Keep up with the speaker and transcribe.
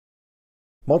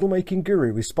Model Making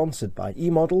Guru is sponsored by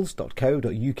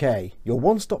emodels.co.uk, your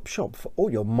one-stop shop for all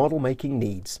your model making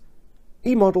needs.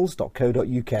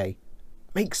 emodels.co.uk.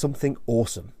 Make something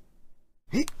awesome.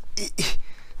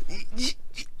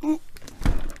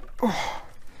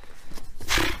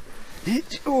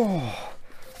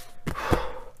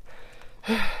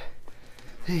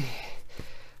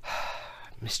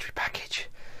 Mystery package.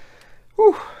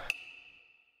 Whew.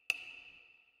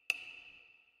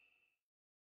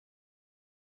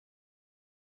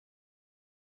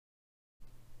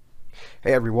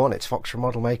 Hey everyone, it's Foxx from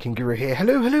Model Making Guru here.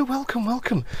 Hello,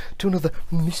 welcome to another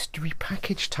Mystery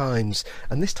Package Times.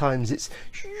 And this times it's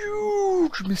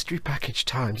huge Mystery Package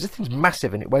Times. This thing's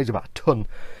massive and it weighs about a ton.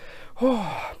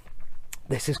 Oh,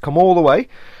 this has come all the way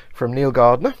from Neil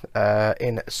Gardner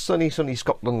in sunny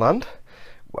Scotlandland.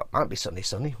 Well, it might be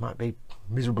sunny, might be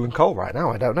miserable and cold right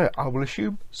now, I don't know. I will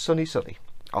assume sunny.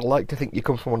 I like to think you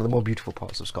come from one of the more beautiful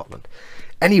parts of Scotland.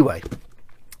 Anyway,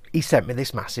 he sent me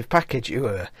this massive package.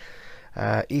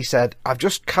 He said, I've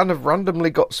just kind of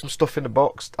randomly got some stuff in a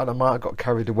box and I might have got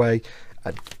carried away.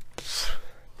 And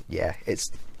yeah,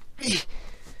 it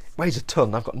weighs a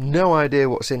ton. I've got no idea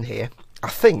what's in here. I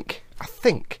think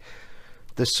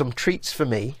there's some treats for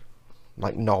me,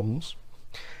 like Noms.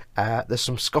 There's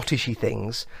some Scottishy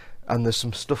things, and there's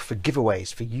some stuff for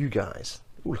giveaways for you guys.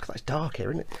 Ooh, look at that, it's dark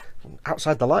here, isn't it?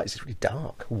 Outside the lights, it's really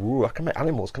dark. Ooh, I can make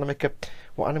animals. Can I make a...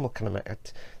 What animal can I make?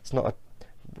 It's not a...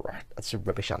 That's a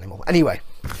rubbish animal. Anyway,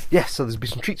 yes, so there'll be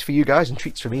some treats for you guys and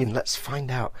treats for me, and let's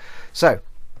find out. So,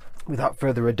 without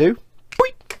further ado...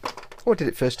 Oh, I did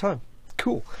it first time.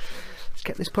 Cool. Let's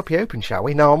get this puppy open, shall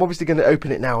we? Now, I'm obviously going to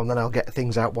open it now, and then I'll get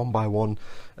things out one by one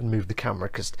and move the camera,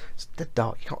 because it's dead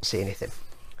dark, you can't see anything.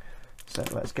 So,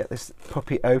 let's get this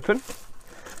puppy open.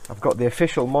 I've got the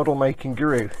official Model Making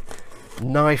Guru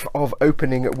knife of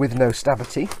opening with no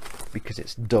stabity, because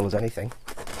it's dull as anything.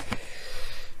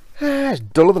 It's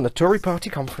duller than a Tory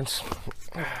party conference.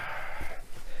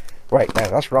 Wait, no,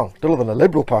 that's wrong. Duller than a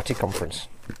Liberal Party conference.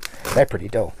 They're pretty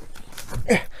dull.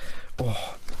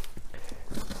 Oh.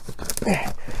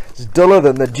 It's duller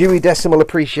than the Dewey Decimal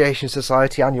Appreciation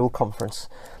Society annual conference.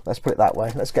 Let's put it that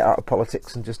way. Let's get out of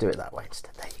politics and just do it that way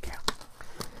instead. There you go.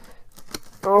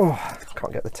 Oh,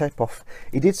 can't get the tape off.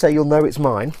 He did say you'll know it's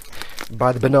mine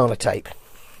by the banana tape.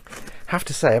 Have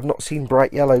to say, I've not seen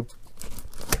bright yellow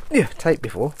tape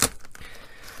before.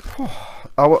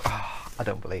 I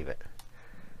don't believe it.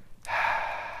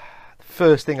 The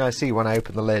first thing I see when I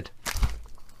open the lid.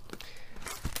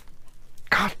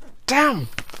 God damn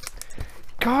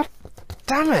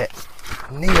it,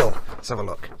 Neil. Let's have a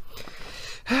look.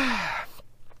 Hi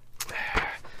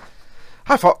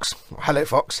Foxx. Hello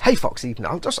Foxx. Hey Foxx. Even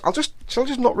shall I just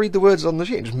not read the words on the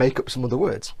sheet and just make up some other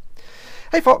words?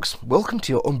 Hey Foxx, welcome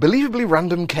to your unbelievably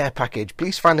random care package.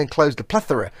 Please find enclosed a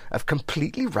plethora of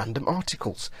completely random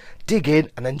articles. Dig in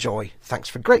and enjoy. Thanks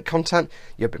for great content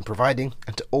you have been providing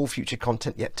and to all future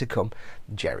content yet to come.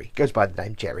 Jerry. Goes by the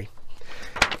name Jerry.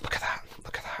 Look at that.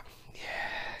 Look at that.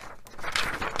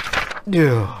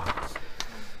 Yeah.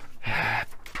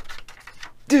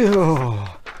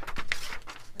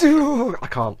 I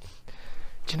can't.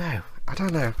 Do you know? I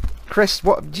don't know. Chris,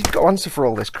 what you've got to answer for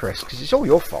all this, Chris, because it's all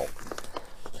your fault.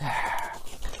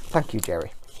 Thank you,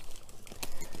 Jerry.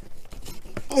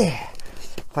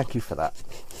 Thank you for that.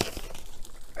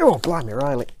 Oh, blimey,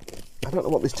 Riley. I don't know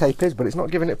what this tape is, but it's not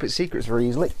giving up its secrets very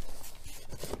easily.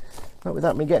 Not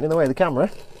without me getting in the way of the camera.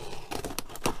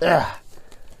 I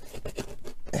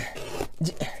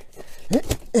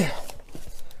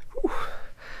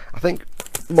think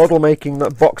model making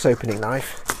that box opening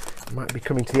knife might be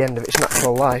coming to the end of its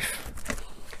natural life.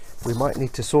 We might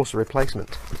need to source a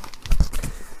replacement.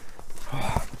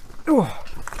 Oh,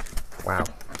 wow.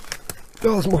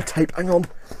 Oh, there's more tape. Hang on.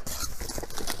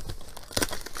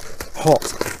 Hot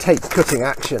tape cutting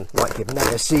action like you've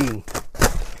never seen.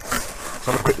 Let's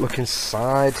have a quick look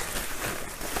inside.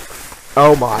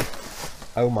 Oh my.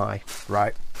 Oh my.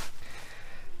 Right.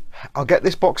 I'll get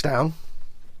this box down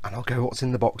and I'll go what's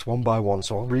in the box one by one.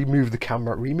 So I'll remove the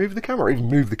camera, or even move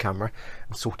the camera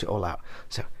and sort it all out.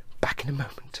 So back in a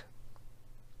moment.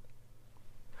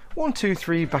 1, 2,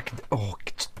 3, back in. Oh,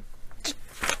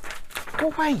 go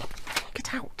away.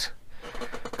 Get out.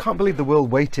 Can't believe the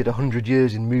world waited 100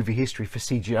 years in movie history for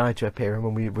CGI to appear, and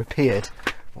when we appeared,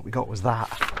 what we got was that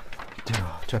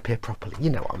to appear properly. You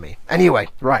know what I mean. Anyway,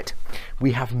 right.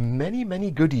 We have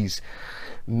many goodies,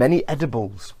 many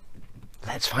edibles.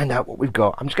 Let's find out what we've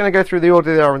got. I'm just going to go through the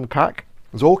order they are in the pack.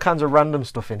 There's all kinds of random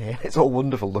stuff in here. It's all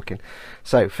wonderful looking.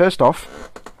 So first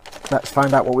off, let's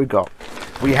find out what we've got.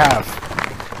 We have,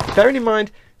 bearing in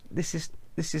mind, he's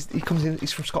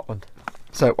from Scotland.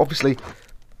 So obviously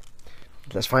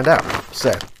Let's find out.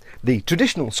 So, the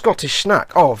traditional Scottish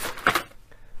snack of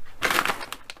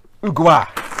Ugwa,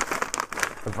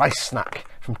 a rice snack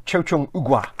from Chochung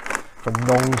Ugwa, from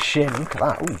Noms. Look at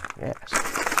that. Ooh, yes.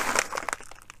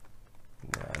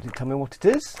 Did it tell me what it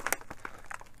is?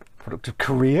 Product of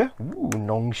Korea. Ooh,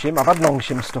 Noms. I've had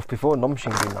Noms stuff before. Noms do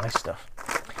nice stuff.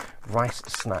 Rice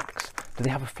snacks. Do they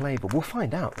have a flavour? We'll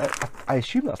find out. I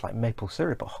assume that's like maple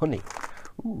syrup or honey.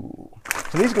 Ooh.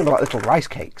 So these are going to be like little rice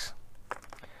cakes.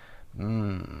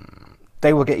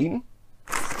 They will get eaten.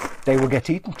 They will get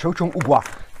eaten. Chochung Ugwa.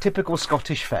 Typical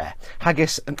Scottish fare.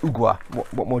 Haggis and Ugwa.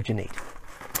 What more do you need?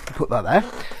 Put that there.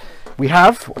 We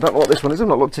have, I don't know what this one is, I've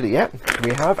not looked at it yet.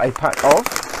 We have a pack of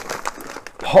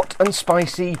hot and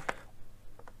spicy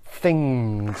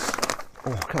things. Oh,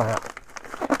 look at that.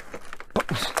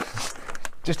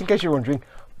 Just in case you're wondering,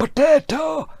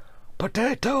 potato!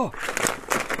 Potato!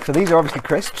 So these are obviously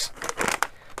crisps.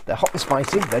 They're hot and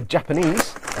spicy. They're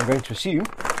Japanese. I'm going to assume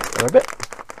they're a bit.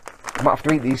 I might have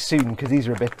to eat these soon because these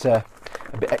are a bit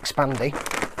expandy.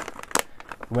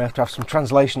 We have to have some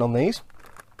translation on these.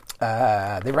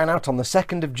 They ran out on the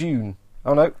 2nd of June.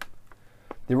 Oh no,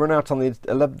 they run out on the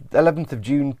 11th of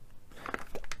June.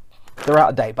 They're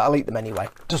out of date, but I'll eat them anyway.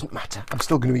 Doesn't matter. I'm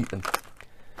still going to eat them.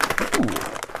 Ooh.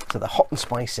 So they're hot and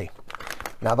spicy.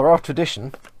 Now there are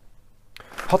tradition.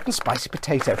 Hot and spicy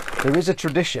potato. There is a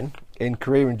tradition in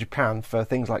Korea and Japan for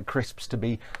things like crisps to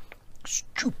be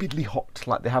stupidly hot,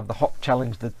 like they have the hot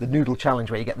challenge, the noodle challenge,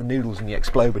 where you get the noodles and you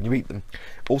explode when you eat them.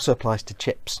 Also applies to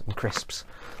chips and crisps.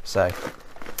 So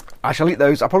I shall eat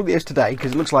those. I'll probably eat those today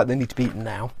because it looks like they need to be eaten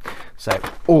now. So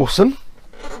awesome.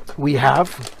 We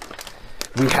have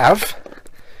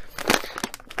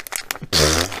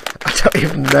I don't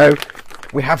even know.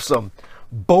 We have some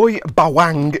Boy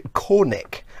Bawang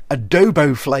Cornick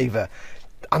adobo flavour.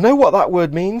 I know what that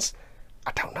word means.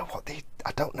 I don't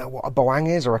know what a bawang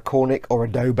is, or a cornick, or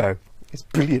adobo. It's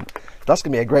brilliant. That's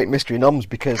going to be a great mystery noms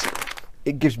because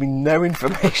it gives me no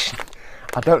information.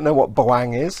 I don't know what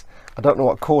bawang is. I don't know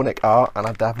what cornick are, and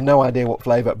I have no idea what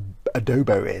flavour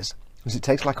adobo is. Does it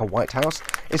taste like a White House?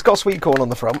 It's got sweet corn on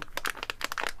the front.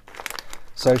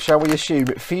 So shall we assume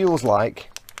it feels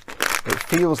like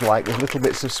there's little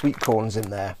bits of sweet corns in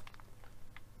there.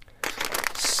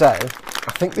 So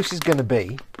I think this is going to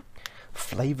be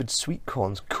flavoured sweet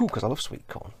corns. Cool, because I love sweet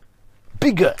corn.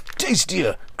 Bigger,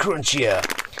 tastier, crunchier.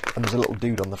 And there's a little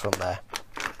dude on the front there.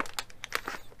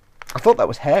 I thought that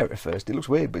was hair at first. It looks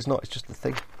weird, but it's not. It's just the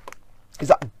thing. Is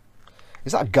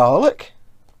that garlic?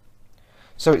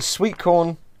 So it's sweet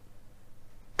corn,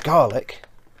 garlic,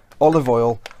 olive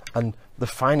oil, and the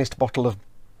finest bottle of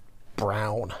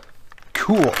brown.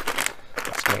 Cool.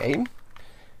 That's going to aim.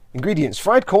 Ingredients: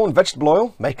 fried corn, vegetable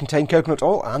oil, may contain coconut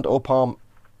oil and or palm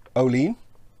olein,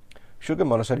 sugar,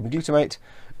 monosodium glutamate,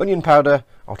 onion powder,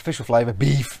 artificial flavour,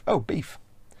 beef. Oh, beef.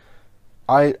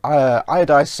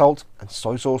 Iodized salt and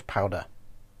soy sauce powder.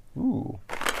 Ooh.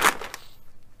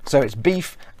 So it's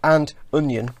beef and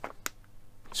onion,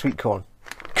 sweet corn.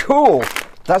 Cool.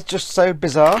 That's just so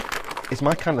bizarre. It's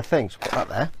my kind of thing. So put that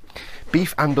there.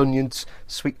 Beef and onions,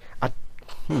 sweet.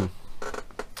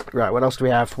 Right. What else do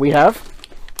we have? We have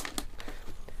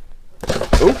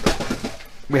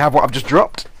what I've just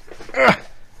dropped.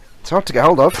 It's hard to get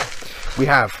hold of. We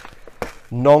have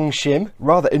Nong Shim,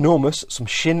 rather enormous, some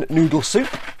shin noodle soup.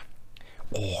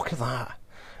 Oh, look at that.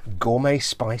 Gourmet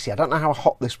spicy. I don't know how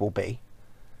hot this will be,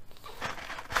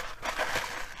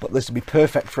 but this will be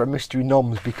perfect for a mystery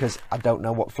noms because I don't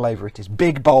know what flavour it is.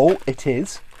 Big bowl it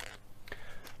is.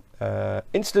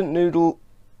 Instant noodle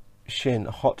shin,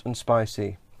 hot and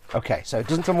spicy. Okay, so it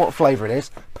doesn't tell me what flavour it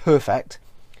is. Perfect.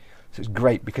 So it's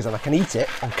great because then I can eat it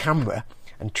on camera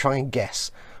and try and guess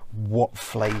what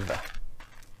flavour.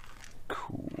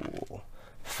 Cool.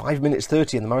 5 minutes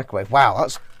 30 in the microwave. Wow,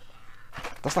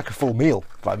 that's like a full meal.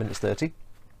 5 minutes 30.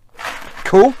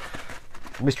 Cool.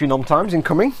 Mystery nom times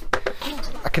incoming.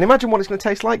 I can imagine what it's going to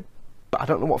taste like, but I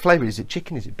don't know what flavour. Is it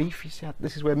chicken? Is it beef? You see,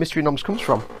 this is where mystery noms comes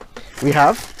from. We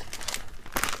have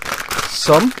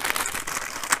some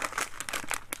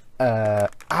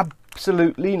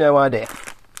absolutely no idea.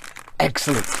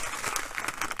 Excellent.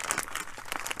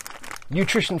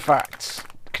 Nutrition facts.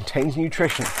 Contains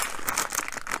nutrition.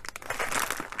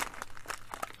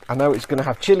 I know it's going to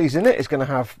have chilies in it. It's going to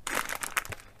have,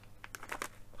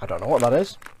 I don't know what that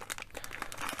is.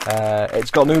 It's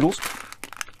got noodles.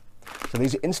 So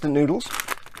these are instant noodles.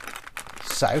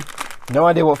 So, no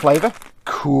idea what flavour.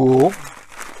 Cool.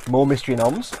 More mystery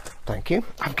noms. Thank you.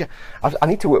 I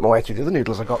need to work my way through the other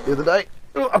noodles I got the other day.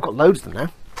 Oh, I've got loads of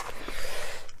them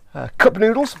now. Cup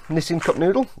noodles. Nissin cup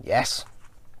noodle. Yes.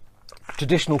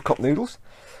 Traditional cup noodles.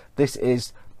 This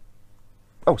is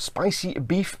Oh, spicy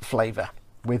beef flavour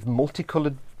with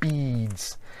multicoloured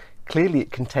beads. Clearly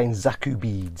it contains Zaku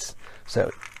beads. So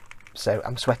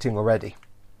I'm sweating already.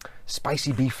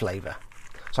 Spicy beef flavour.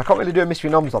 So I can't really do a mystery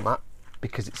noms on that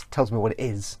because it tells me what it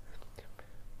is.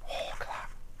 Oh, look at that.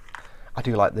 I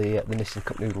do like the Nissan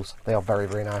Cup noodles. They are very,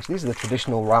 very nice. These are the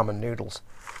traditional ramen noodles.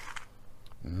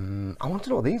 I want to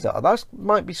know what these are. Those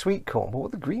might be sweet corn, but what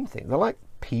are the green things? They're like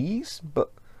peas,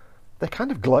 but they're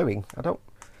kind of glowing. I don't...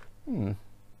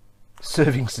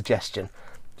 Serving suggestion.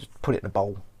 Just put it in a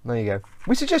bowl. There you go.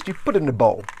 We suggest you put it in a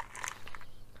bowl.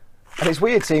 And it's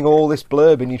weird seeing all this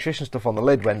blurb and nutrition stuff on the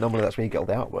lid when normally that's where you get all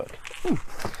the artwork.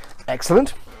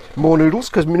 Excellent. More noodles,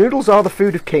 because noodles are the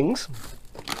food of kings.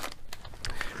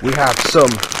 We have some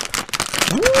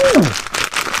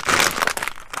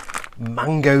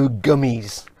mango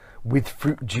gummies with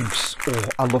fruit juice. Oh,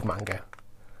 I love mango.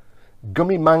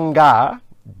 Gummy manga,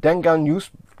 dengan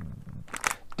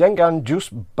juice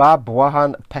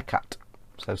babuahan pekat.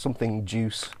 So something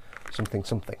juice, something.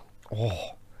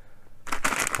 Oh,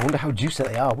 I wonder how juicy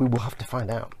they are. We will have to find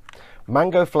out.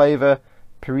 Mango flavour,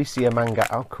 Parisia manga.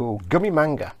 Oh, cool. Gummy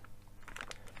manga.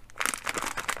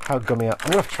 How gummy are...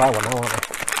 I'm going to have to try one now, aren't I?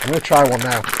 I'm going to try one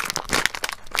now.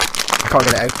 I can't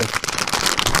get it open.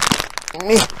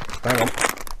 Hang on.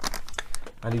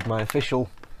 I need my official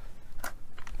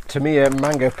Tamiya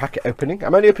mango packet opening.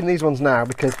 I'm only opening these ones now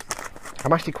because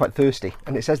I'm actually quite thirsty.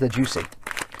 And it says they're juicy.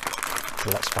 So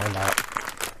let's find out.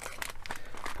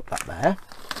 Put that there.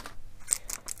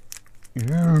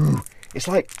 Ooh, it's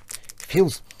like, it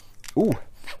feels, ooh,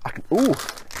 ooh.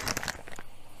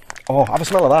 Oh, have a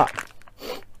smell of that.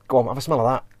 Go on, have a smell of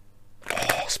that.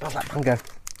 Oh, smell that mango.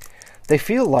 They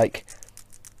feel like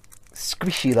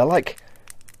squishy. They're like,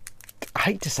 I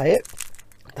hate to say it,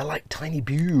 they're like tiny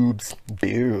boobs.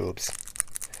 Boobs.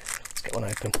 Let's get one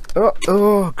open.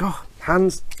 Oh, God.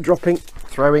 Hands dropping,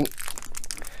 throwing.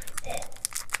 Oh,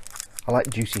 I like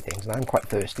juicy things, and I'm quite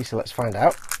thirsty, so let's find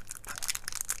out.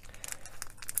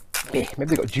 Maybe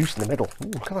they've got juice in the middle. Ooh,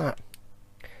 look at that.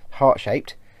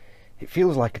 Heart-shaped. It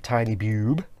feels like a tiny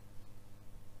boob.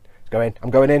 Let's go in. I'm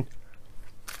going in.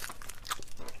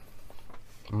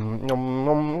 Boing,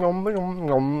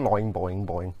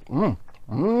 boing,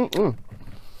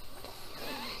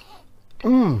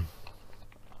 boing.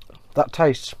 That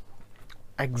tastes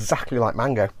exactly like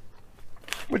mango.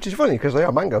 Which is funny because they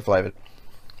are mango flavoured.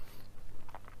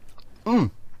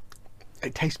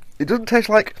 It doesn't taste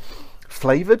like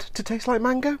flavoured to taste like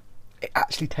mango. It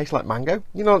actually tastes like mango.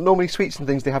 You know, normally sweets and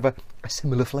things, they have a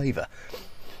similar flavour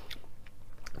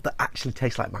that actually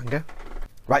tastes like mango.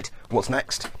 Right, what's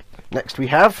next? Next we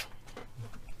have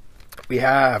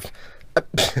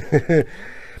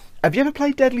have you ever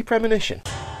played Deadly Premonition?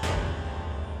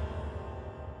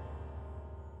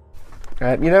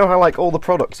 You know how like all the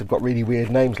products have got really weird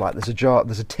names, like there's a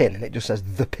tin and it just says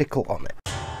the pickle on it.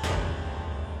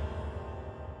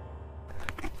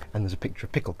 And there's a picture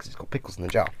of pickle because it's got pickles in the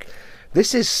jar.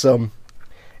 This is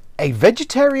a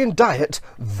vegetarian diet,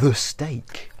 the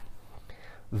steak.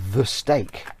 The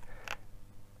steak.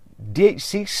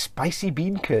 DHC spicy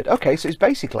bean curd. Okay, so it's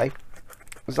basically,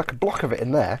 there's like a block of it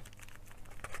in there.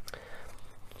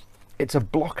 It's a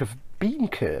block of bean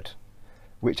curd,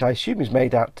 which I assume is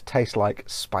made out to taste like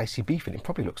spicy beef, and it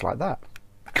probably looks like that.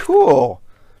 Cool.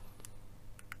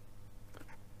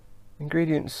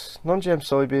 Ingredients: non-GM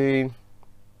soybean.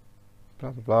 Blah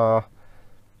blah blah.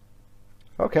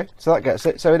 Okay, so that gets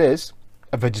it. So it is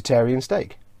a vegetarian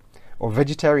steak, or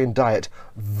vegetarian diet,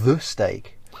 the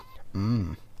steak.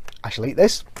 I shall eat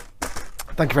this.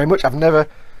 Thank you very much. I've never...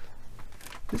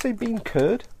 Did it say bean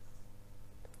curd?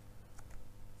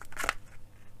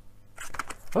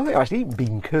 I don't think I've actually eaten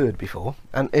bean curd before,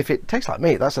 and if it tastes like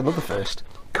meat, that's another first.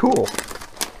 Cool.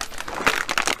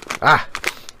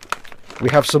 We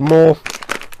have some more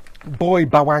boy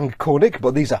bawang cornic,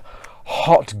 but these are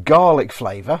hot garlic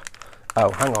flavour. Oh,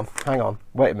 hang on.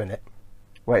 Wait a minute.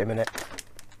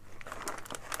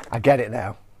 I get it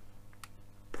now.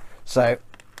 So,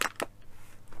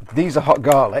 these are hot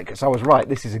garlic, so I was right,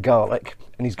 this is a garlic,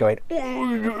 and he's going,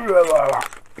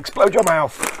 explode your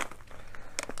mouth.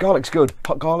 Garlic's good.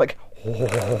 Hot garlic.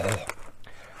 Oh,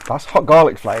 that's hot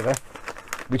garlic flavour,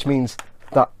 which means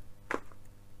that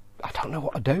I don't know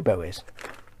what adobo is.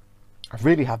 I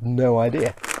really have no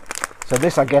idea. So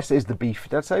this, I guess, is the beef.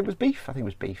 Did I say it was beef? I think it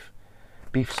was beef.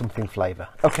 Beef something flavour.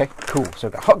 Okay, cool. So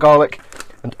we've got hot garlic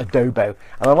and adobo.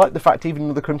 And I like the fact even in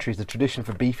other countries the tradition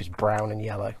for beef is brown and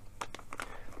yellow.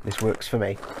 This works for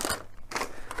me.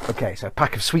 Okay, so a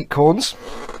pack of sweet corns.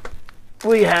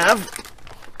 We have...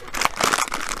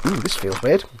 Ooh, this feels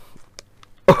weird.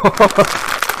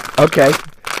 Okay.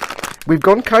 we've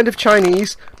gone kind of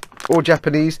Chinese or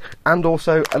Japanese and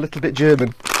also a little bit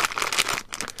German.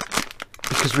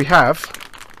 Because we have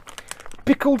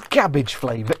pickled cabbage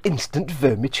flavour instant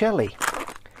vermicelli.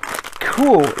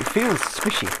 Cool, it feels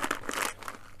squishy.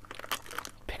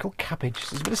 Pickled cabbage,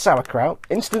 there's a bit of sauerkraut,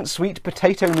 instant sweet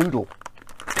potato noodle.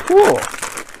 Cool.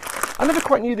 I never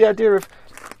quite knew the idea of,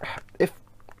 if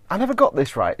I never got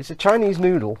this right. It's a Chinese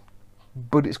noodle,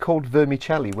 but it's called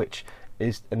vermicelli, which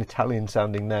is an Italian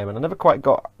sounding name, and I never quite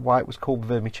got why it was called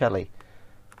vermicelli.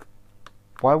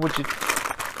 Why would you...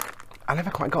 I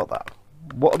never quite got that.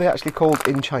 What are they actually called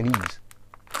in Chinese?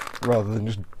 Rather than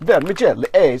just vermicelli,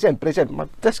 my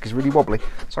desk is really wobbly.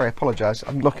 Sorry, I apologise.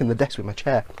 I'm knocking the desk with my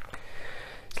chair.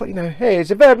 It's like, you know, hey, it's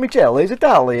a vermicelli, it's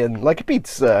Italian, like a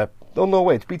pizza. Oh no,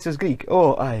 wait, pizza's Greek.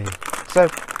 Oh, aye. So,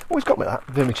 always got me that,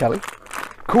 vermicelli.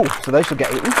 Cool, so they shall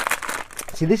get eaten.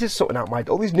 See, this is sorting out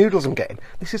all these noodles I'm getting,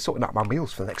 this is sorting out my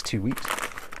meals for the next 2 weeks.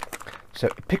 So,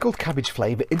 pickled cabbage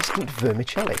flavour instant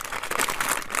vermicelli.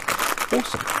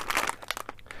 Awesome.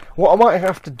 What I might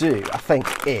have to do, I think,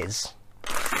 is,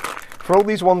 for all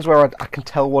these ones where I can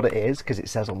tell what it is, because it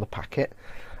says on the packet,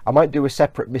 I might do a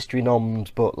separate mystery noms,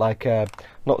 but like,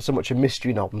 not so much a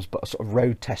mystery noms, but a sort of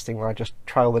road testing where I just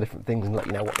try all the different things and let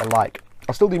you know what they're like.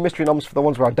 I'll still do mystery noms for the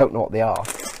ones where I don't know what they are,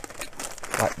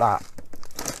 like that.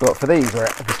 But for these, where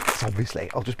obviously,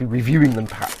 I'll just be reviewing them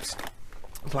perhaps.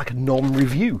 It's like a nom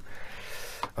review.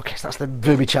 Okay, so that's the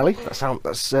vermicelli.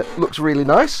 That looks really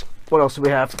nice. What else do we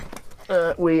have?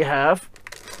 We have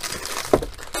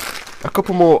a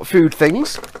couple more food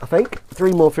things, I think.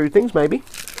 3 more food things, maybe.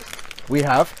 We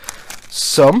have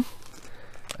some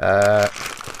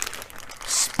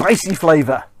spicy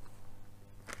flavour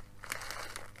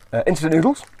instant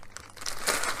noodles.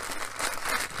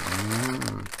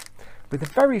 With a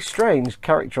very strange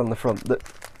character on the front that,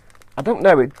 I don't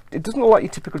know, it doesn't look like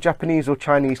your typical Japanese or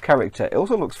Chinese character. It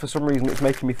also looks, for some reason, it's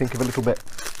making me think of a little bit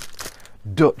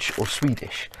Dutch or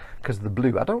Swedish because of the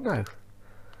blue. I don't know.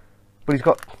 But he's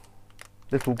got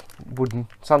little wooden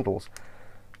sandals.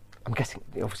 I'm guessing,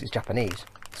 obviously, it's Japanese.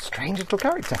 Strange little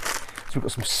character. So we've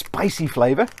got some spicy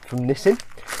flavour from Nissin.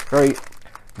 Very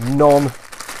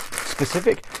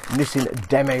non-specific. Nissin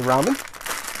Deme Ramen.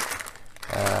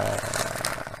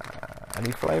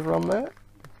 Any flavour on there?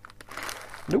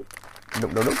 Nope.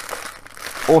 Nope.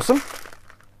 Awesome.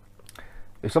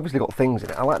 It's obviously got things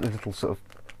in it. I like the little sort of...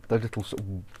 I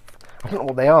don't know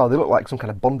what they are. They look like some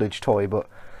kind of bondage toy, but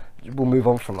we'll move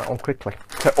on from that one quickly.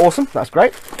 So awesome. That's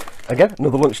great. Again,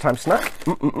 another lunchtime snack.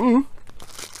 And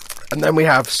then we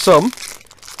have some...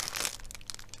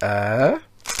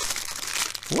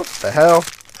 what the hell?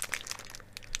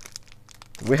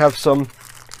 We have some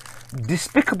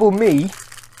Despicable Me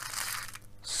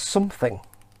something.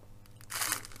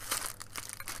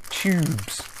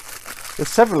 Tubes. There's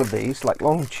several of these, like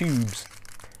long tubes.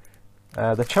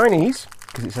 They're Chinese,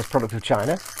 because it says product of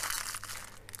China.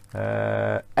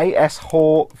 AS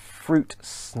Haw Fruit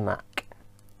Snack.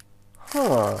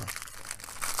 Huh.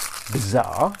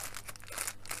 Bizarre.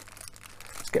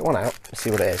 Let's get one out and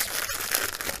see what it is.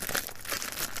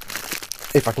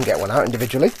 If I can get one out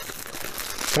individually.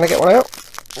 Can I get one out?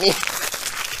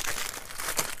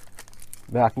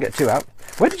 Yeah, I can get 2 out.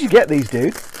 Where did you get these,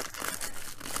 dude?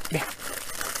 Yeah.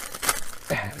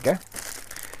 There we go.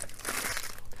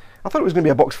 I thought it was going to be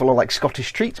a box full of like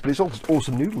Scottish treats, but it's all just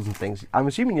awesome noodles and things. I'm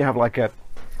assuming you have like a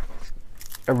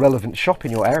relevant shop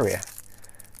in your area.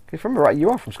 If I remember right, you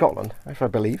are from Scotland, if I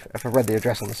believe, if I read the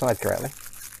address on the side correctly.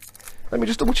 Let me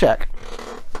just double check.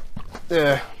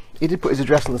 He did put his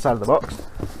address on the side of the box.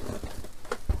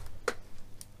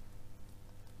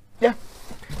 Yeah,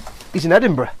 he's in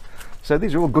Edinburgh. So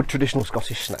these are all good traditional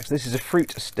Scottish snacks. This is a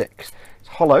fruit stick. It's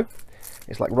hollow.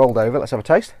 It's like rolled over. Let's have a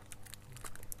taste.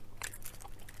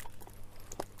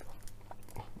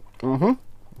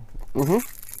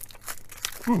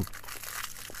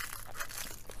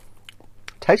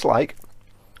 Tastes like...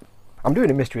 I'm doing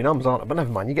a mystery noms, aren't I? But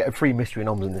never mind, you get a free mystery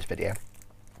noms in this video.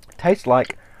 Tastes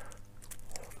like...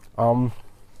 a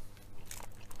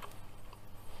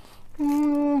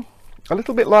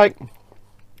little bit like...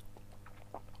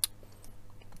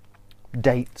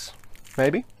 dates,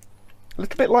 maybe? A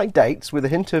little bit like dates with a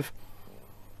hint of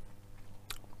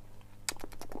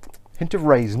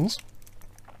raisins.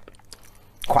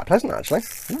 Quite pleasant, actually.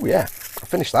 Oh yeah, I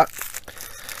finished that.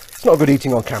 It's not good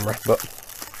eating on camera, but...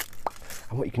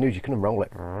 And what you can do is you can unroll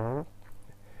it.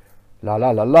 La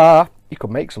la la la. You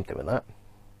could make something with that.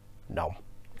 No.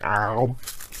 Ow.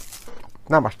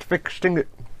 Now my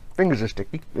fingers are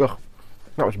sticky. Ugh.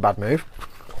 That was a bad move.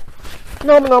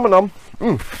 Nom nom nom.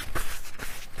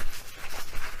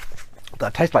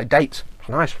 That tastes like dates. It's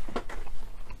nice.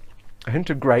 a hint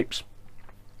of grapes,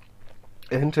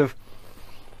 a hint of,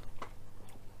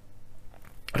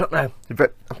 I don't know, I'm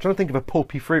trying to think of a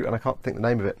pulpy fruit and I can't think the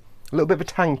name of it. A little bit of a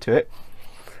tang to it.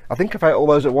 I think if I ate all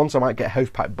those at once I might get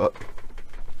hosepipe butt.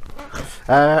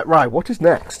 Right, what is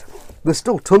next? There's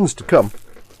still tons to come.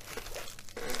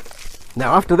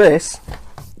 Now after this,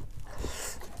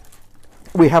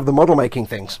 we have the model making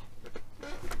things.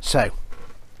 So,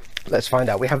 let's find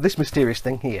out. We have this mysterious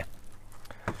thing here.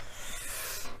 I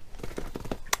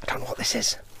don't know what this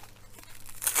is.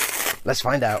 Let's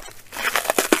find out.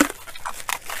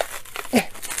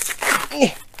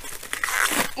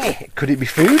 Could it be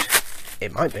food?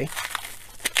 It might be.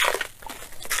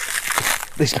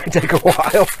 This may take a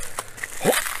while.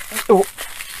 Oh,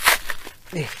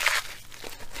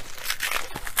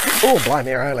 oh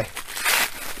blimey, early.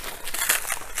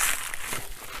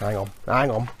 Hang on, hang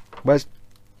on. Where's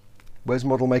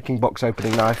model making box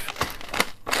opening knife?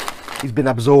 He's been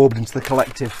absorbed into the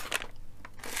collective.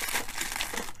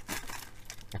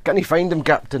 Can you find him,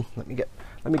 Captain? Let me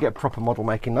get a proper model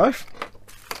making knife.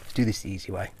 Let's do this the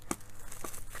easy way.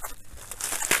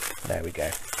 There we go.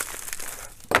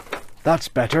 That's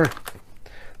better.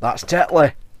 That's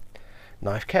Tetley.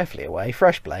 Knife carefully away.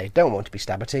 Fresh blade. Don't want to be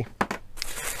stabberty.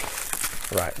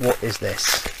 Right, what is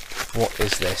this? What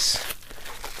is this?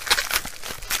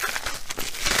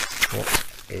 What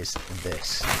is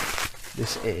this?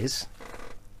 This is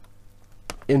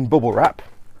in bubble wrap.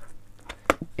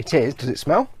 It is. Does it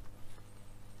smell?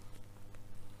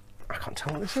 I can't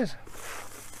tell what this is.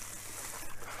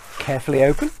 Carefully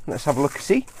open. Let's have a look and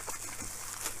see.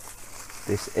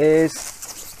 This is...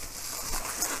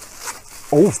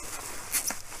 Oh!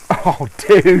 Oh,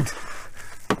 dude!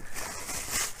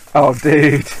 Oh,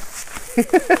 dude!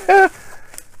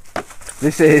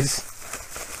 This is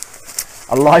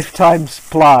a lifetime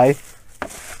supply.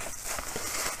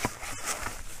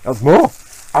 There's more!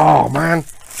 Oh, man!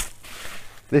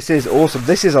 This is awesome.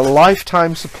 This is a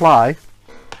lifetime supply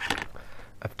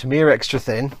of Tamiya Extra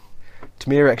Thin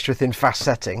fast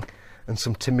setting, and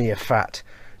some Tamiya fat.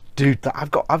 Dude, that I've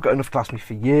got enough to last me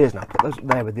for years now. Put those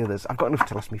there with the others. I've got enough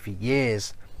to last me for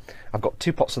years. I've got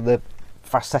 2 pots of the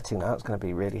fast setting now. It's going to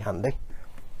be really handy.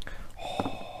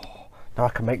 Oh, now I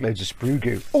can make loads of sprue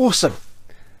goo. Awesome!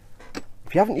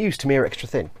 If you haven't used Tamiya Extra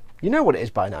Thin, you know what it is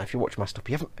by now. If you watch my stuff,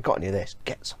 you haven't got any of this,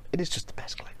 get some. It is just the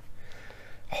best glue.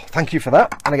 Oh, thank you for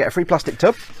that. And I get a free plastic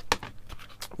tub,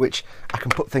 which I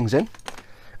can put things in.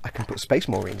 I can put Space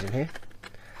Marines in here.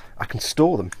 I can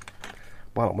store them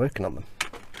while I'm working on them.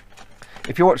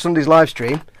 If you watch Sunday's live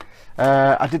stream,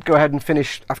 I did go ahead and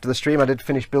finish, after the stream, I did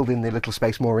finish building the little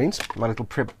Space Marines, my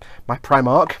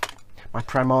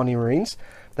Primani Marines.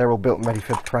 They're all built and ready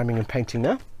for priming and painting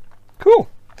now. Cool.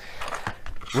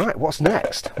 Right, what's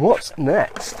next? What's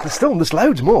next? There's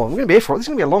loads more. I'm going to be here for it. This is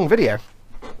going to be a long video.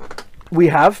 We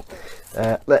have,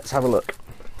 let's have a look.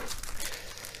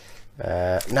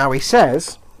 Now he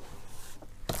says,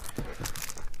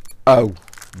 oh,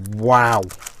 wow.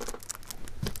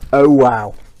 Oh,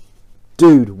 wow.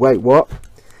 Dude, wait, what?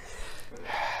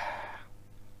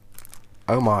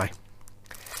 Oh, my.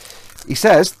 He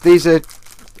says these are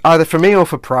either for me or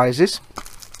for prizes.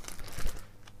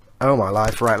 Oh, my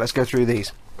life. Right, let's go through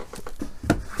these.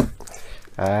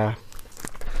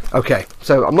 Okay,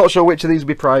 so I'm not sure which of these will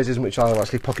be prizes and which I'll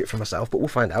actually pocket for myself, but we'll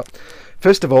find out.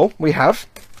 First of all, we have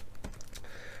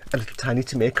a little tiny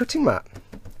Tamiya cutting mat.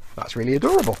 That's really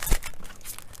adorable.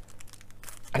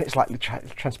 And it's slightly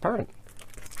transparent.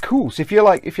 Cool. So if you're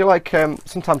like,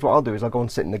 sometimes what I'll do is I'll go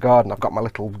and sit in the garden. I've got my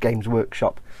little Games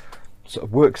Workshop sort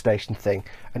of workstation thing,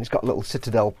 and it's got a little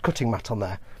Citadel cutting mat on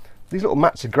there. These little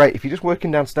mats are great if you're just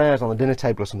working downstairs on the dinner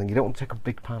table or something. You don't want to take a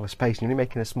big pile of space and you're only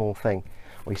making a small thing,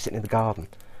 or you're sitting in the garden.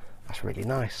 That's really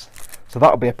nice. So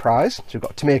that'll be a prize. So we've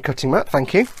got a Tamiya cutting mat.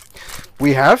 Thank you.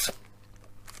 We have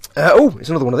oh, it's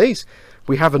another one of these.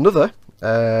 We have another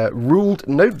ruled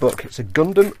notebook. It's a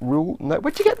Gundam rule note.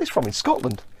 Where'd you get this from? In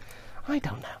Scotland? I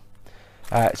don't know.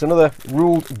 It's another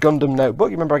ruled Gundam notebook.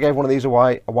 You remember I gave one of these a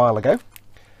while ago.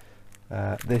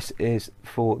 This is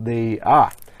for the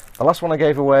the last one I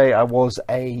gave away was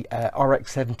a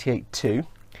RX-78-2.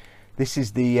 This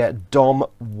is the Dom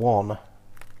 1.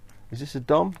 Is this a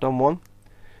Dom? Dom 1?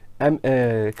 I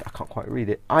can't quite read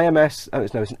it. IMS. Oh,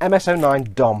 it's an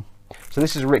MS09 Dom. So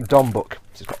this is a Rick Dom book.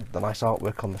 So it's got the nice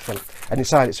artwork on the front, and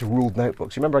inside it's a ruled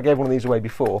notebook. So remember I gave one of these away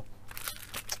before.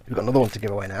 We've got another one to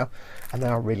give away now, and they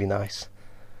are really nice.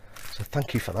 So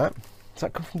thank you for that. Does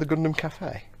that come from the Gundam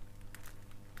Cafe?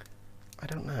 I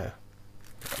don't know.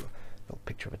 A little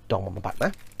picture of a Dom on the back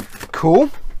there. Cool.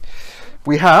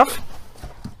 We have,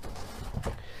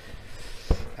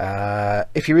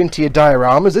 if you're into your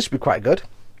dioramas, this would be quite good.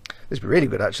 This would be really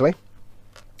good, actually.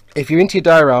 If you're into your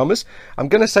dioramas, I'm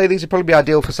going to say these would probably be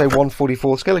ideal for, say,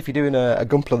 1/44 scale, if you're doing a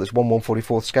Gunpla that's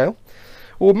 1/144 scale.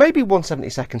 Or maybe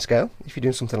 1/72 scale, if you're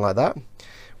doing something like that.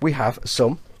 We have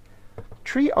some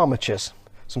tree armatures.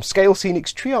 Some Scale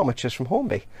Scenics tree armatures from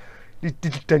Hornby.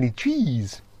 Little tiny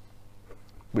trees,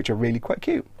 which are really quite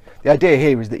cute. The idea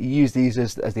here is that you use these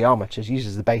as the armatures, use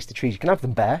as the base of the trees. You can have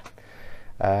them bare,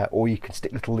 or you can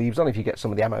stick little leaves on if you get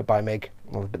some of the Ammo by Mig,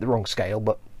 well, a bit the wrong scale,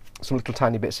 but some little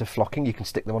tiny bits of flocking. You can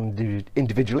stick them on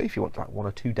individually if you want like 1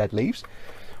 or 2 dead leaves,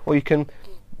 or you can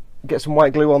get some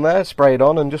white glue on there, spray it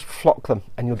on, and just flock them,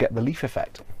 and you'll get the leaf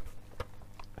effect.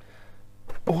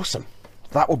 Awesome.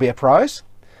 That will be a prize.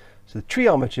 So the tree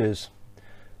armatures.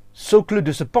 Socle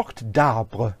de support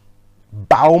d'arbre.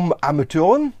 Baum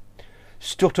Amaturen.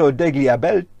 Storto degli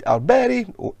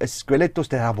alberi. Or esqueletos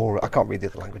de arbor. I can't read the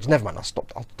other language. Never mind, I'll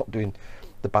stop doing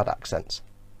the bad accents.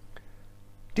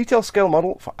 Detail scale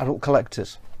model for adult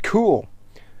collectors. Cool.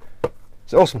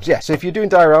 So awesome. So, yeah, so if you're doing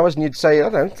dioramas and you'd say, I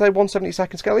don't know, say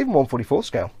 1/72 scale, even 1/44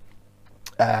 scale.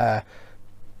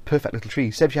 Perfect little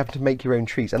trees. Saves you having to make your own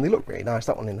trees. And they look really nice.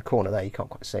 That one in the corner there, you can't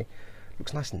quite see.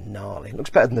 Looks nice and gnarly. Looks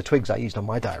better than the twigs I used on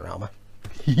my diorama.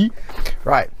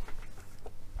 Right.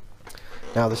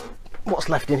 Now, there's what's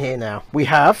left in here now. We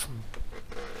have.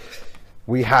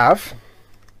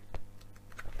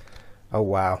 Oh,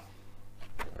 wow.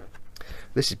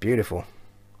 This is beautiful.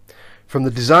 From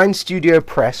the Design Studio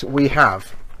Press, we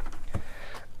have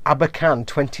Abacan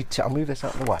 22. I'll move this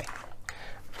out of the way.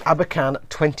 Abacan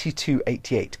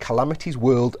 2288, Calamity's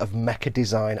World of Mecha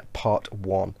Design Part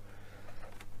 1.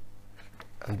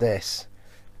 And this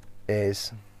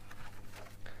is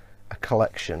a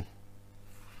collection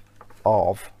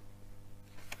of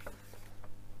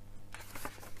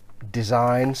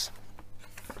designs,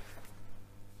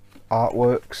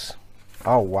 artworks.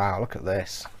 Oh wow, look at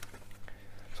this.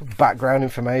 Some background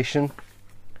information,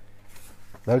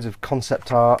 loads of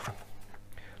concept art.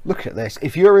 Look at this.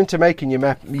 If you're into making your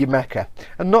mecha,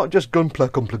 and not just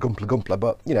Gunpla,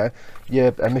 but you know,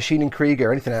 your machining Krieg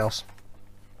or anything else,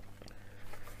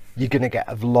 you're going to get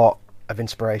a lot of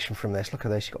inspiration from this. Look at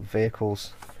this. You've got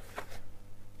vehicles.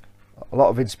 A lot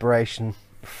of inspiration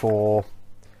for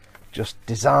just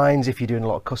designs if you're doing a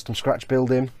lot of custom scratch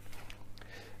building.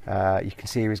 You can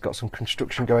see here he's got some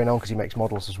construction going on because he makes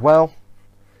models as well.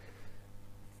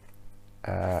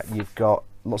 You've got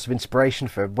lots of inspiration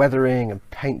for weathering and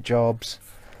paint jobs,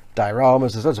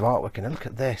 dioramas. There's loads of artwork in there. Look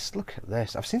at this. Look at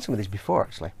this. I've seen some of these before,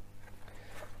 actually.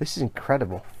 This is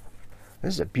incredible.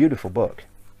 This is a beautiful book.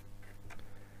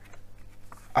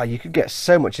 Oh, you could get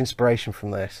so much inspiration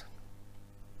from this.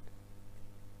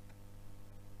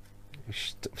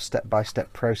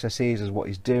 Step-by-step processes is what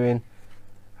he's doing.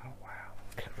 Oh wow,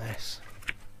 look at this.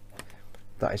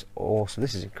 That is awesome.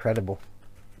 This is incredible.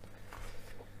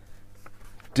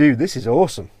 Dude, this is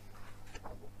awesome.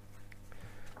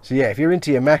 So yeah, if you're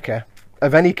into your mecha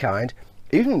of any kind,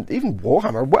 even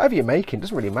Warhammer, whatever you're making,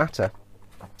 doesn't really matter.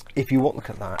 If you want, look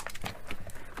at that.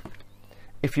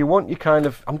 If you want your kind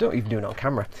of, I'm not even doing it on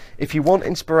camera. If you want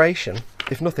inspiration,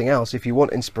 if nothing else, if you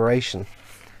want inspiration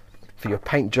for your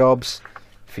paint jobs,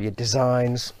 for your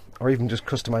designs, or even just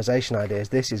customization ideas,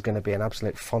 this is going to be an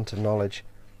absolute font of knowledge.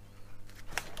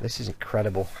 This is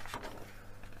incredible.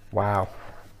 Wow.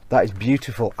 That is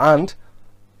beautiful, and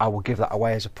I will give that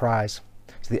away as a prize.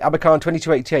 So the Abacan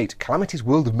 2288, Calamity's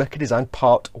World of Mecha Design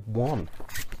Part 1.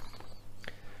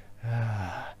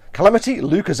 Calamity,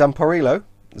 Luca Zamporiolo,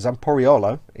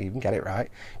 even get it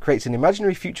right, creates an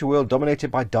imaginary future world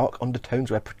dominated by dark undertones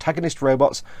where protagonist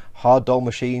robots, hard doll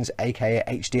machines, aka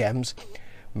HDMs,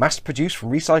 mass-produced from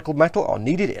recycled metal, are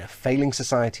needed in a failing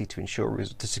society to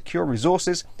secure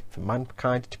resources for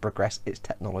mankind to progress its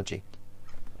technology.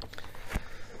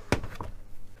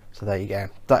 So there you go.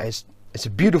 It's a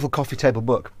beautiful coffee table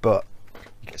book, but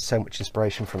you get so much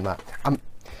inspiration from that. I'm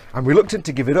reluctant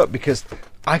to give it up because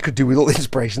I could do with all the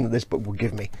inspiration that this book will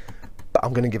give me. But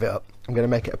I'm going to give it up. I'm going to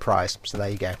make it a prize. So there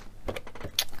you go.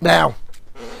 Now,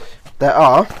 there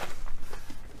are...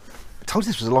 I told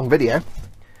you this was a long video.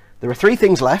 There are 3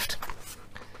 things left.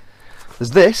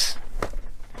 There's this.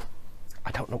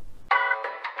 I don't know.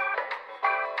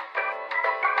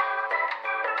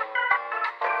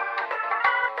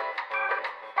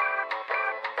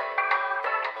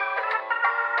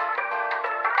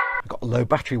 I've got a low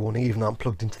battery warning even though I'm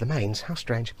plugged into the mains. How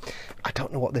strange. I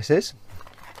don't know what this is.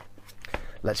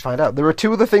 Let's find out. There are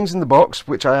 2 other things in the box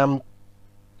which I am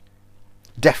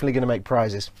definitely going to make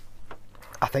prizes.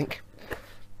 I think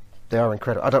they are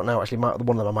incredible. I don't know actually. The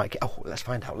one that I might get. Oh, let's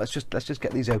find out. Let's just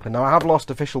get these open. Now I have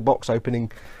lost official box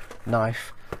opening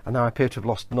knife, and now I appear to have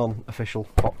lost non-official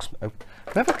box.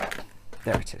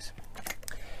 There it is.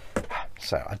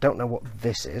 So, I don't know what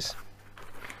this is.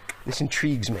 This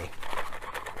intrigues me.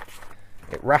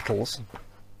 It rattles.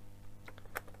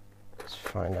 Let's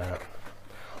find out.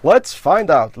 Let's find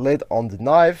out. Lid on the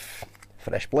knife.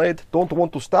 Fresh blade. Don't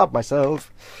want to stab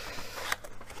myself.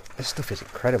 This stuff is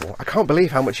incredible. I can't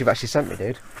believe how much you've actually sent me,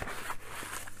 dude.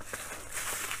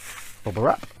 Bubble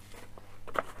wrap.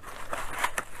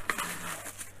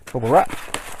 Bubble wrap.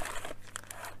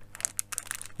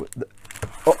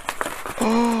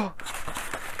 Oh.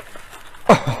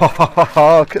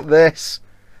 Oh, look at this.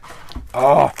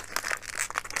 Oh.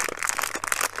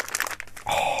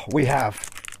 Oh, we have.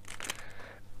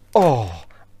 Oh,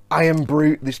 Iron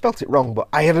Brew. They spelt it wrong, but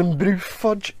Iron Brew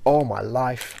fudge. Oh, my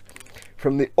life.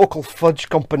 From the Uckle Fudge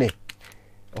Company.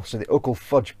 Also the Uckle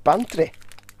Fudge Bantry.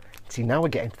 See, now we're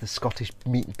getting to the Scottish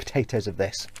meat and potatoes of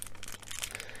this.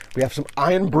 We have some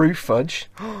Iron Brew fudge.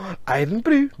 Iron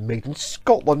Brew, made in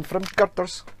Scotland from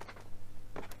gutters.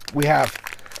 We have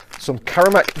some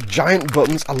Karamak giant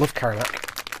buttons. I love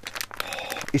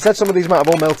Karamak. He said some of these might have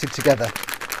all melted together.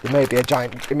 It may be a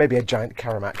giant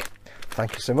Karamak.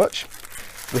 Thank you so much.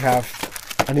 We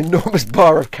have an enormous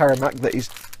bar of Karamak that is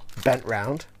bent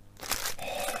round.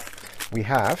 We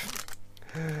have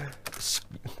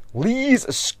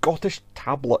Lee's Scottish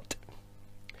tablet.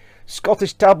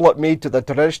 Scottish tablet made to the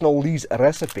traditional Lee's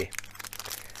recipe.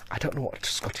 I don't know what a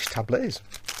Scottish tablet is.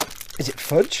 Is it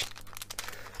fudge?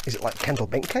 Is it like Kendal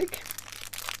Bint cake?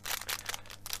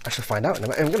 I shall find out. I'm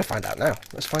going to find out now.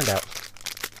 Let's find out.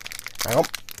 Hang on.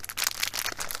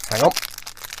 Hang on.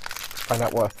 Let's find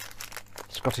out what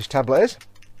a Scottish tablet is.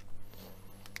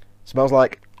 Smells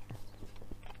like...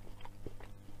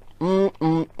 I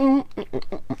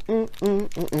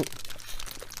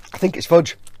think it's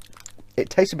fudge.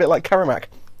 It tastes a bit like Karamak,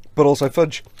 but also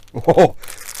fudge. Oh,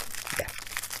 yeah.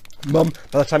 Mum,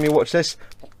 by the time you watch this,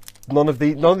 none of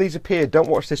these appeared. Don't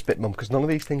watch this bit, Mum, because none of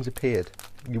these things appeared.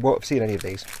 You won't have seen any of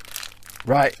these.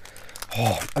 Right.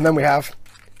 Oh, and then we have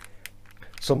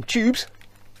some tubes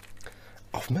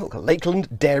of milk.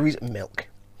 Lakeland Dairies milk.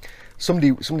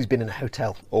 Somebody's been in a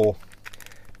hotel or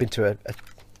been to a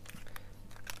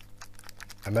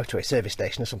motorway service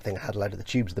station or something. I had a load of the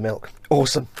tubes of the milk.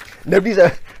 Awesome. Nobody's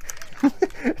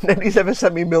ever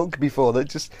sent me milk before.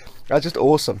 That's just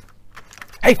awesome.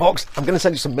 Hey Fox, I'm going to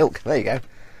send you some milk. There you go.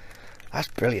 That's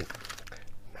brilliant.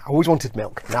 I always wanted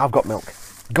milk. Now I've got milk.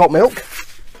 Got milk?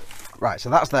 Right, so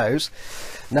that's those.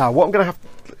 Now what I'm going to have...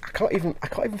 I can't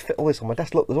even fit all this on my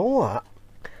desk. Look, there's all that.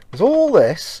 There's all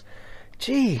this.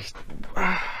 Jeez.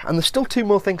 And there's still 2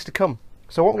 more things to come.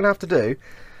 So what I'm going to have to do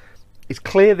is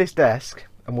clear this desk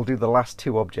and we'll do the last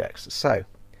 2 objects. So,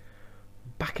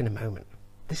 back in a moment.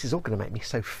 This is all going to make me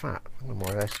so fat. More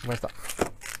of this. Where's that?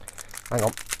 Hang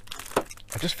on.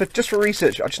 Just for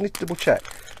research, I just need to double check.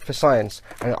 For science.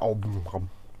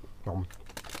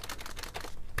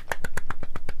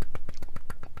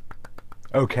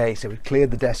 Okay, so we've cleared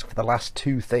the desk for the last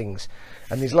 2 things.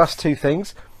 And these last 2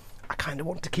 things, I kind of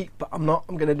want to keep, but I'm not.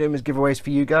 I'm going to do them as giveaways for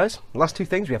you guys. The last 2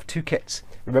 things, we have 2 kits.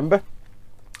 Remember?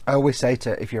 I always say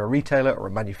if you're a retailer or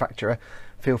a manufacturer,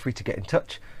 feel free to get in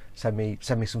touch. Send me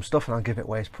some stuff and I'll give it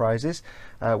away as prizes.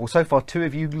 Well, so far 2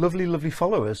 of you lovely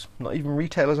followers, not even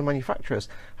retailers or manufacturers,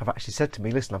 have actually said to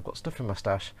me, listen, I've got stuff in my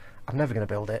stash, I'm never going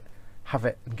to build it, have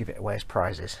it and give it away as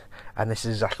prizes. And this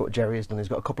is exactly what Jerry has done. He's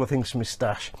got a couple of things from his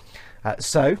stash.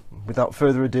 So, without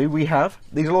further ado, we have,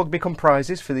 these will all become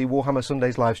prizes for the Warhammer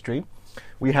Sundays live stream.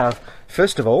 We have,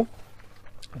 first of all,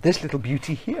 this little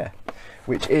beauty here,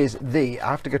 which is the,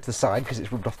 I have to go to the side because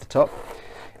it's rubbed off the top,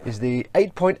 is the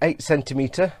 8.8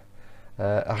 centimeter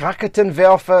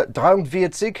Raketenwerfer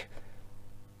 43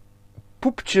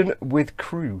 Pupchen with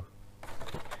crew.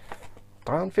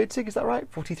 43, is that right?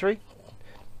 43?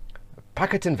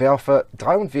 Raketenwerfer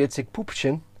 43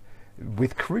 Pupchen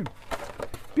with crew.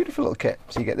 Beautiful little kit.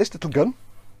 So you get this little gun,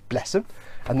 bless them,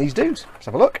 and these dudes. Let's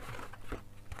have a look.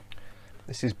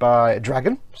 This is by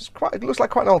Dragon. It looks like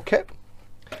quite an old kit,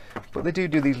 but they do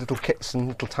these little kits and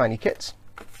little tiny kits.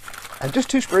 And just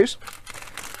 2 sprues,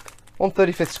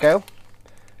 1/35 scale,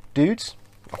 dudes.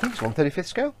 I think it's 1/35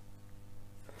 scale.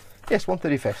 Yes,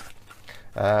 1/35.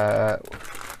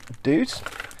 Dudes,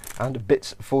 and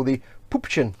bits for the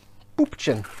Pupchen.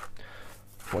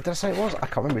 What did I say it was? I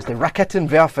can't remember. It's the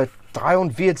Raketenwerfer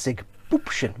 43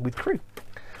 Pupchen with crew.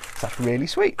 So that's really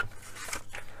sweet. A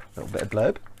little bit of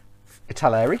blurb.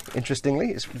 Italeri,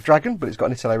 interestingly, it's Dragon, but it's got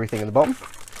an Italeri thing in the bottom.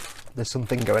 There's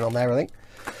something going on there, I think.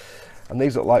 And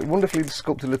these look like wonderfully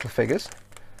sculpted little figures.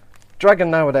 Dragon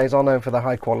nowadays are known for their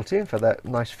high quality and for their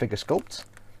nice figure sculpts.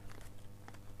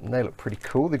 And they look pretty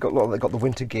cool. They've got the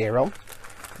winter gear on.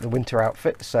 the winter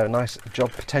outfit, so nice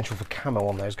job potential for camo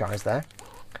on those guys there.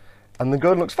 And the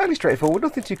gun looks fairly straightforward,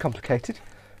 nothing too complicated,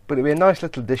 but it'll be a nice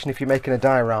little addition if you're making a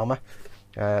diorama.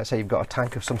 Say you've got a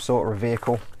tank of some sort or a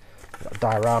vehicle, you've got a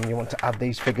diorama, you want to add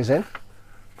these figures in.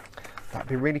 That'd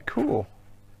be really cool.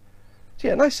 So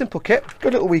yeah, nice simple kit,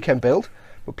 good little weekend build,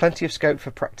 but plenty of scope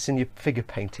for practicing your figure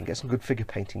painting. Get some good figure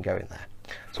painting going there.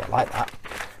 So I like that.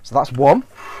 So that's one.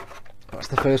 That's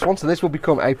the first one. So this will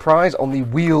become a prize on the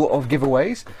wheel of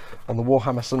giveaways on the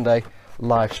Warhammer Sunday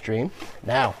live stream.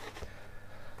 Now,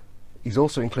 he's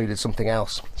also included something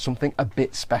else, something a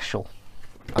bit special.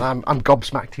 And I'm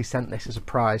gobsmacked he sent this as a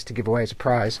prize to give away as a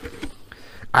prize.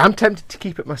 I am tempted to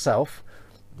keep it myself,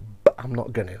 but I'm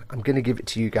not going to. I'm going to give it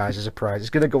to you guys as a prize. It's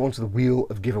going to go onto the wheel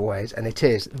of giveaways, and it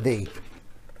is the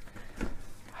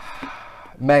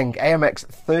Meng AMX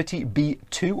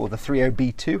 30B2, or the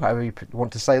 30B2, however you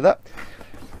want to say that.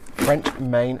 French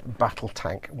main battle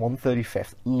tank,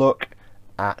 135th. Look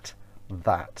at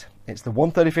that. It's the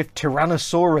 135th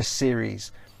Tyrannosaurus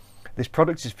series. This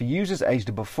product is for users aged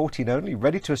above 14 only,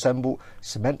 ready to assemble,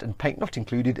 cement and paint not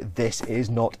included. This is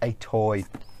not a toy.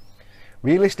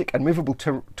 Realistic and movable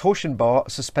torsion bar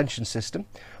suspension system.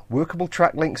 Workable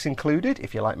track links included.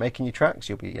 If you like making your tracks,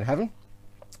 you'll be in heaven.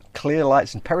 Clear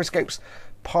lights and periscopes.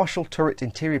 Partial turret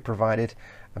interior provided,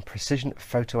 and precision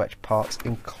photo etch parts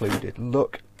included.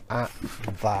 Look at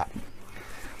that.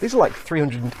 These are like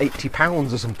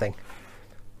 £380 or something.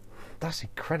 That's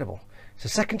incredible. It's a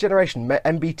second generation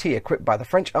MBT equipped by the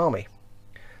French army.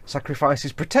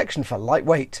 Sacrifices protection for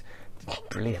lightweight.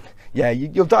 Brilliant. Yeah,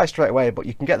 you'll die straight away, but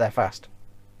you can get there fast.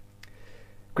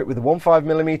 Equipped with a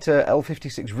 15mm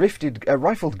L56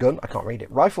 rifled gun. I can't read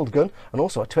it. Rifled gun, and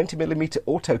also a 20mm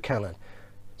autocannon.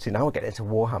 See, now we're getting into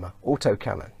Warhammer.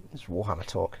 Autocannon. This is Warhammer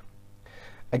talk.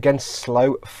 Against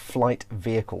slow flight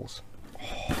vehicles.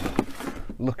 Oh,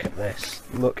 look at this.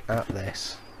 Look at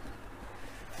this.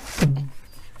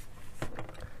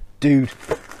 Dude,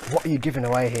 what are you giving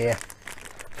away here?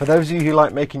 For those of you who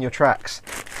like making your tracks,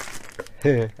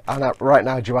 and right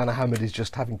now Joanna Hammond is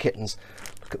just having kittens.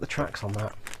 Look at the tracks on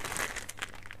that.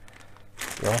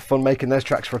 You'll have fun making those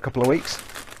tracks for a couple of weeks.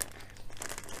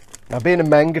 Now, being a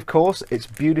Meng, of course, it's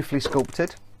beautifully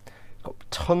sculpted. It's got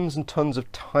tons and tons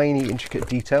of tiny, intricate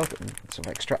detail. Sort of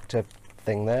extractor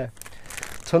thing there.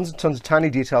 Tons and tons of tiny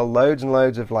detail. Loads and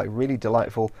loads of like really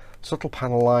delightful subtle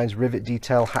panel lines, rivet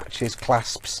detail, hatches,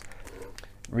 clasps.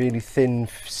 Really thin,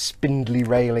 spindly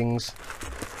railings.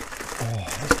 Oh,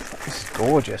 this is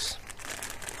gorgeous.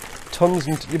 Tons,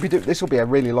 and this will be a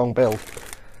really long build.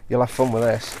 You'll have fun with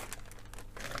this.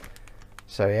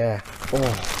 So yeah. Oh,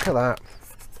 look at that.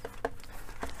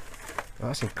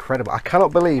 That's incredible. I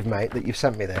cannot believe, mate, that you've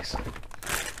sent me this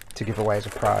to give away as a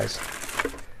prize.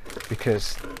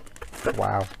 Because,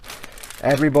 wow.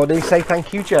 Everybody say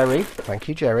thank you, Jerry. Thank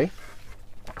you, Jerry.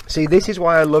 See, this is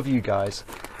why I love you guys.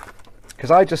 Because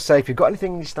I just say, if you've got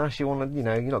anything in your stash you want to, you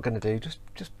know, you're not going to do,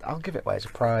 just I'll give it away as a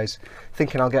prize.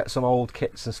 Thinking I'll get some old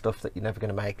kits and stuff that you're never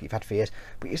going to make, that you've had for years.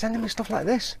 But you're sending me stuff like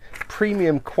this.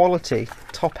 Premium quality,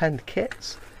 top-end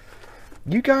kits.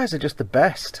 You guys are just the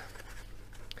best.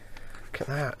 Look at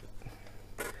that.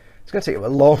 It's going to take you a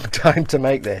long time to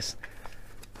make this.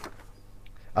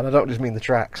 And I don't just mean the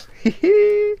tracks.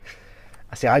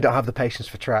 I see, I don't have the patience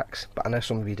for tracks, but I know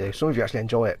some of you do. Some of you actually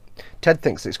enjoy it. Ted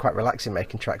thinks it's quite relaxing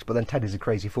making tracks, but then Ted is a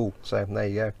crazy fool. So there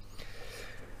you go.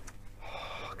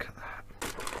 Oh, look at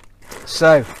that.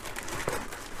 So,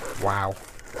 wow.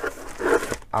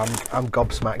 I'm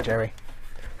gobsmacked, Jerry.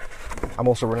 I'm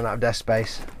also running out of desk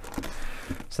space.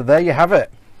 So there you have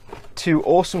it. 2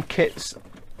 awesome kits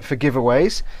for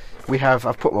giveaways. We have,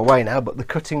 I've put them away now, but the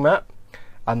cutting mat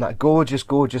and that gorgeous,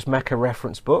 gorgeous mecha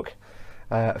reference book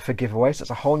for giveaways. That's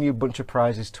a whole new bunch of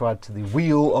prizes to add to the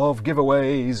wheel of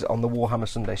giveaways on the Warhammer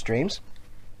Sunday streams.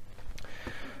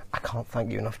 I can't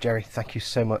thank you enough, Jerry. Thank you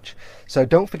so much. So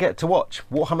don't forget to watch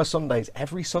Warhammer Sundays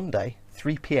every Sunday,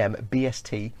 3 PM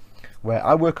BST, where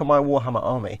I work on my Warhammer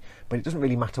army, but it doesn't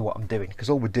really matter what I'm doing, because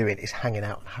all we're doing is hanging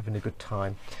out and having a good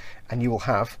time. And you will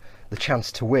have the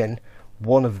chance to win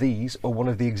one of these or one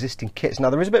of the existing kits. Now,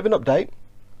 there is a bit of an update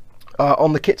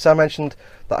on the kits I mentioned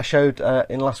that I showed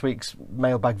in last week's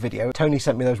mailbag video. Tony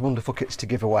sent me those wonderful kits to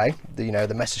give away, the, you know,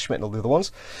 the Messerschmitt and all the other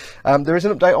ones. There is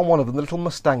an update on one of them, the little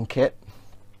Mustang kit,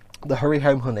 the Hurry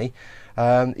Home Honey.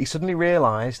 He suddenly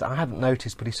realised, I hadn't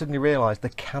noticed, but he suddenly realised the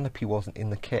canopy wasn't in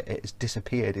the kit. It's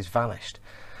disappeared, it's vanished.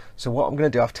 So what I'm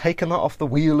going to do, I've taken that off the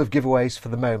wheel of giveaways for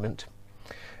the moment,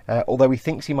 although he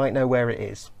thinks he might know where it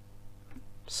is.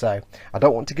 So I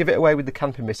don't want to give it away with the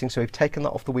canopy missing, so we've taken that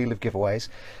off the wheel of giveaways,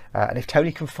 and if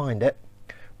Tony can find it,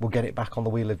 we'll get it back on the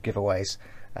wheel of giveaways.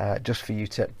 just for you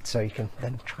to, so you can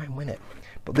then try and win it.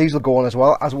 But these will go on as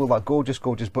well, as will that gorgeous,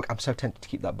 gorgeous book. I'm so tempted to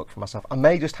keep that book for myself. I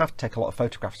may just have to take a lot of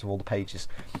photographs of all the pages,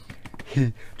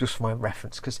 just for my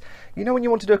reference. Because you know when you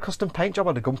want to do a custom paint job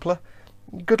on a Gunpla,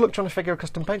 good luck trying to figure a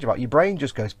custom paint job out. Your brain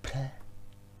just goes, bleh.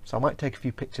 So I might take a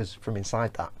few pictures from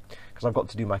inside that, because I've got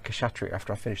to do my cachatterie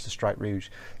after I finish the Stripe Rouge.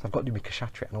 So I've got to do my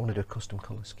cachatterie, and I want to do a custom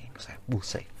colour scheme. So we'll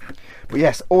see. But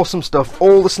yes, awesome stuff.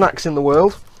 All the snacks in the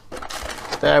world.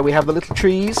 There we have the little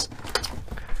trees.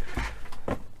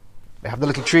 We have the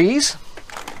little trees.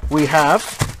 We have...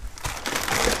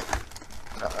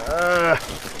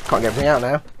 can't get everything out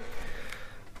now.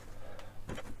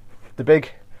 The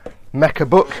big mecha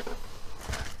book.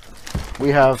 We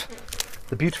have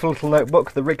the beautiful little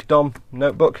notebook, the Rick Dom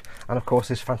notebook, and of course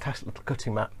this fantastic little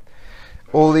cutting mat.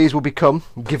 All these will become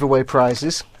giveaway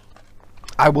prizes.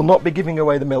 I will not be giving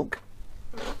away the milk,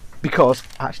 because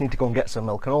I actually need to go and get some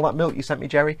milk, and all that milk you sent me,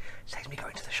 Jerry, saves me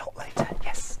going to the shop later.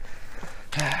 Yes.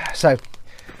 So,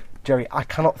 Jerry, I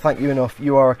cannot thank you enough.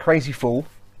 You are a crazy fool.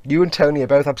 You and Tony are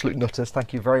both absolute nutters.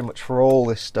 Thank you very much for all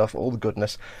this stuff, all the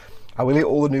goodness. I will eat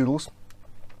all the noodles.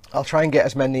 I'll try and get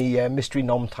as many mystery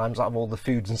nom times out of all the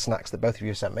foods and snacks that both of you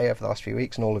have sent me over the last few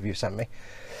weeks, and all of you have sent me.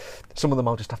 Some of them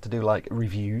I'll just have to do like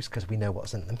reviews, because we know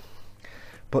what's in them.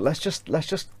 But let's just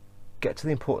get to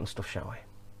the important stuff, shall we?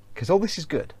 Because all this is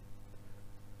good,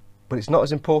 but it's not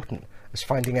as important as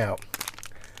finding out,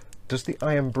 does the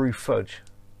Iron Brew fudge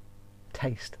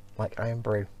taste like Iron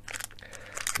Brew?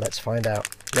 Let's find out.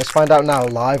 Let's find out now,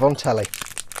 live on telly.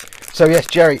 So yes,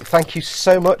 Jerry, thank you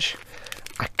so much.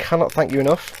 I cannot thank you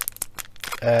enough.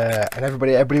 And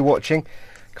everybody watching,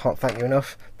 can't thank you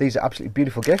enough. These are absolutely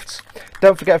beautiful gifts.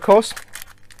 Don't forget, of course,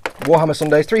 Warhammer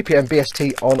Sundays, 3 PM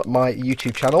BST on my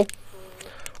YouTube channel.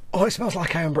 Oh, it smells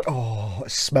like Iron Brew. Oh,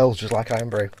 it smells just like Iron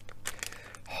Brew.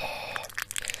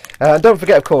 And don't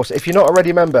forget, of course, if you're not already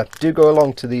a member, do go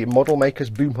along to the Model Makers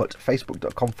Boom Hut,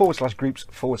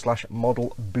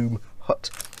 facebook.com/groups/Model Boom Hut.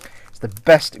 It's the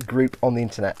best group on the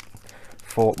internet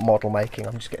for model making.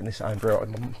 I'm just getting this Iron Brew out.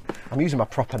 I'm using my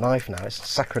proper knife now. It's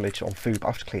sacrilege on food, but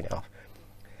I have to clean it off.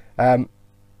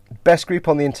 Best group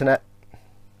on the internet.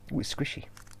 Ooh, it's squishy.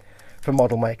 For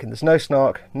model making. There's no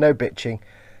snark, no bitching,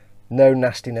 no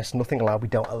nastiness, nothing allowed. We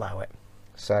don't allow it.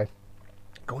 So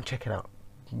go and check it out.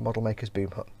 Model Makers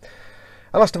Boom Hut.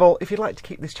 And last of all, if you'd like to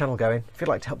keep this channel going, if you'd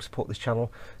like to help support this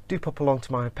channel, do pop along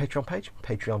to my Patreon page,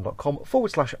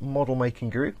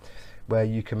 patreon.com/modelmakingguru, where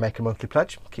you can make a monthly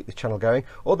pledge, keep this channel going.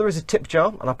 Or there is a tip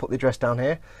jar, and I'll put the address down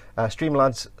here,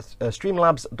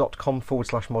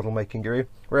 streamlabs.com/modelmakingguru,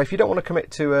 where if you don't want to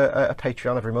commit to a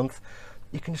Patreon every month,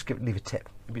 you can just leave a tip.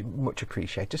 It'd be much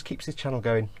appreciated. Just keeps this channel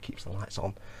going, keeps the lights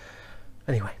on.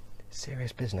 Anyway,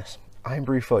 serious business. Iron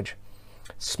Brew fudge.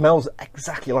 Smells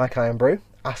exactly like Iron Brew.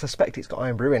 I suspect it's got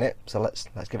Iron Brew in it, so let's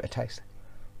give it a taste.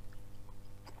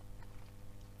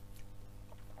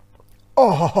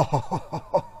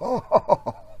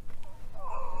 Oh,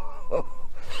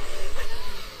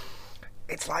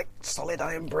 it's like solid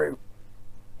Iron Brew.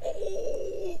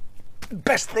 Oh,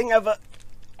 best thing ever.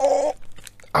 Oh,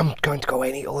 I'm going to go away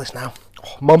and eat all this now.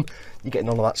 Oh, Mum, you're getting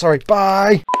on all that. Sorry,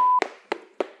 bye.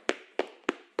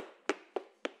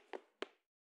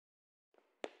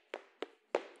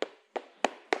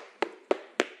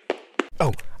 Oh,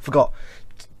 I forgot.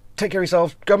 Take care of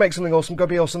yourselves. Go make something awesome. Go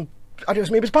be awesome. Adios,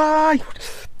 amigos. Bye.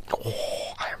 Oh.